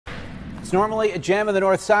It's normally a jam on the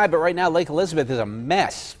north side, but right now Lake Elizabeth is a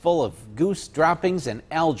mess full of goose droppings and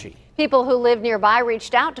algae. People who live nearby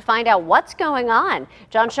reached out to find out what's going on.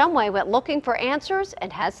 John Shumway went looking for answers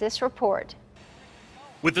and has this report.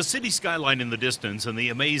 With the city skyline in the distance and the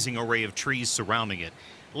amazing array of trees surrounding it,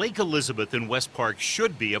 Lake Elizabeth in West Park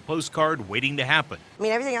should be a postcard waiting to happen. I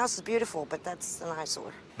mean, everything else is beautiful, but that's an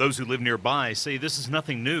eyesore. Those who live nearby say this is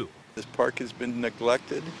nothing new. This park has been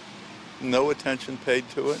neglected, no attention paid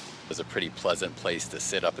to it. It was a pretty pleasant place to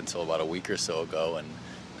sit up until about a week or so ago, and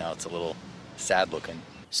now it's a little sad looking.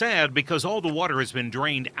 Sad because all the water has been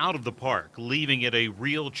drained out of the park, leaving it a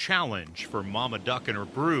real challenge for Mama Duck and her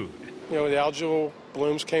brood. You know, the algal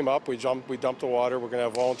blooms came up, we dumped the water, we're going to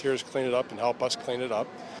have volunteers clean it up and help us clean it up.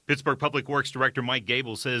 Pittsburgh Public Works Director Mike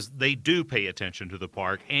Gable says they do pay attention to the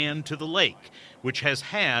park and to the lake, which has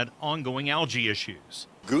had ongoing algae issues.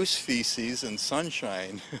 Goose feces and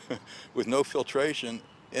sunshine with no filtration,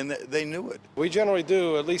 and they knew it. We generally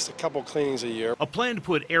do at least a couple cleanings a year. A plan to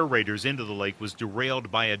put aerators into the lake was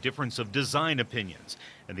derailed by a difference of design opinions,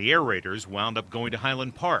 and the aerators wound up going to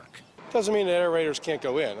Highland Park. Doesn't mean that aerators can't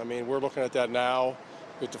go in. I mean, we're looking at that now.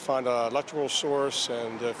 We have to find an electrical source,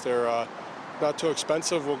 and if they're not too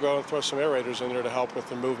expensive, we'll go and throw some aerators in there to help with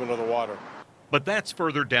the movement of the water. But that's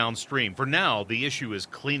further downstream. For now, the issue is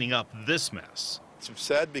cleaning up this mess. It's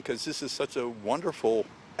sad because this is such a wonderful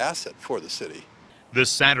asset for the city. This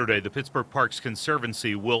Saturday, the Pittsburgh Parks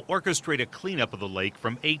Conservancy will orchestrate a cleanup of the lake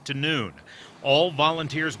from 8 to noon. All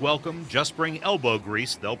volunteers welcome. Just bring elbow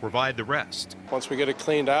grease. They'll provide the rest. Once we get it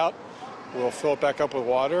cleaned out, we'll fill it back up with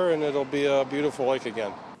water, and it'll be a beautiful lake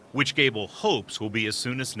again. Which Gable hopes will be as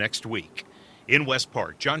soon as next week. In West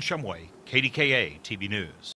Park, John Shumway, KDKA-TV News.